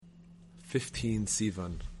15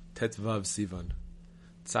 Sivan, Tetvav Sivan.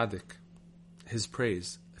 Tzaddik, his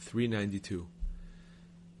praise, 392.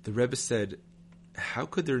 The Rebbe said, "How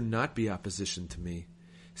could there not be opposition to me,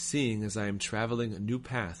 seeing as I am traveling a new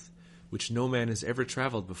path, which no man has ever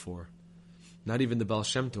traveled before, not even the Baal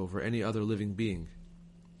Shem Tov or any other living being?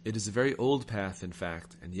 It is a very old path, in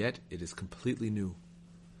fact, and yet it is completely new."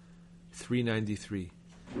 393.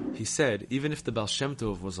 He said, even if the Baal Shem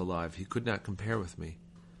Tov was alive, he could not compare with me.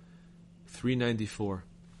 394.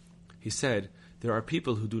 He said, there are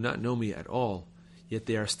people who do not know me at all, yet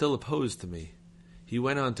they are still opposed to me. He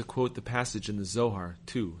went on to quote the passage in the Zohar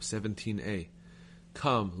 2:17a.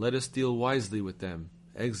 Come, let us deal wisely with them.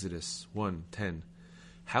 Exodus 1:10.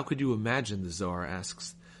 How could you imagine, the Zohar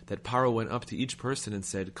asks, that Paro went up to each person and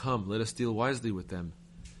said, come, let us deal wisely with them.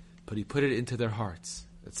 But he put it into their hearts,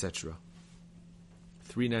 etc.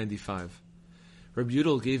 395. Rabbi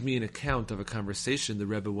Yudel gave me an account of a conversation the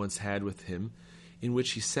Rebbe once had with him, in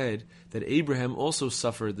which he said that Abraham also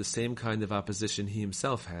suffered the same kind of opposition he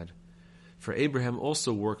himself had. For Abraham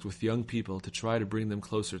also worked with young people to try to bring them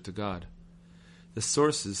closer to God. The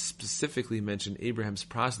sources specifically mention Abraham's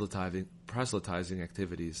proselytizing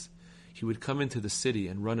activities. He would come into the city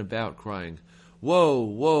and run about crying, "Whoa,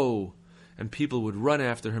 whoa!" and people would run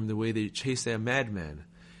after him the way they chase a madman.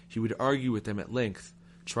 He would argue with them at length,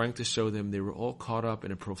 trying to show them they were all caught up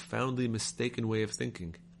in a profoundly mistaken way of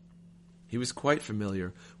thinking. He was quite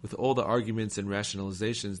familiar with all the arguments and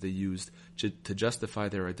rationalizations they used to justify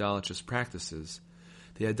their idolatrous practices.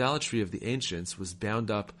 The idolatry of the ancients was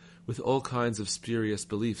bound up with all kinds of spurious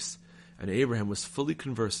beliefs, and Abraham was fully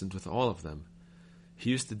conversant with all of them.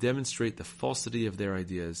 He used to demonstrate the falsity of their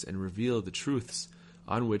ideas and reveal the truths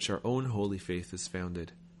on which our own holy faith is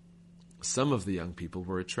founded. Some of the young people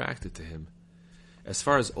were attracted to him. As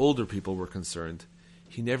far as older people were concerned,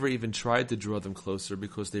 he never even tried to draw them closer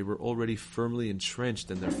because they were already firmly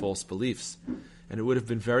entrenched in their false beliefs, and it would have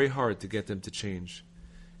been very hard to get them to change.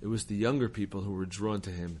 It was the younger people who were drawn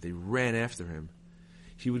to him. They ran after him.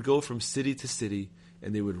 He would go from city to city,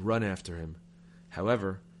 and they would run after him.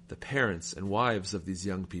 However, the parents and wives of these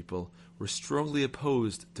young people were strongly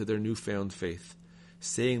opposed to their newfound faith,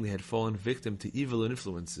 saying they had fallen victim to evil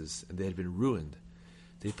influences and they had been ruined.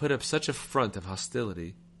 They put up such a front of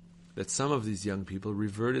hostility that some of these young people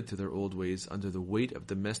reverted to their old ways under the weight of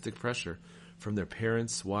domestic pressure from their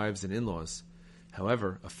parents, wives, and in-laws.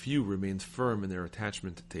 However, a few remained firm in their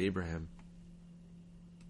attachment to Abraham.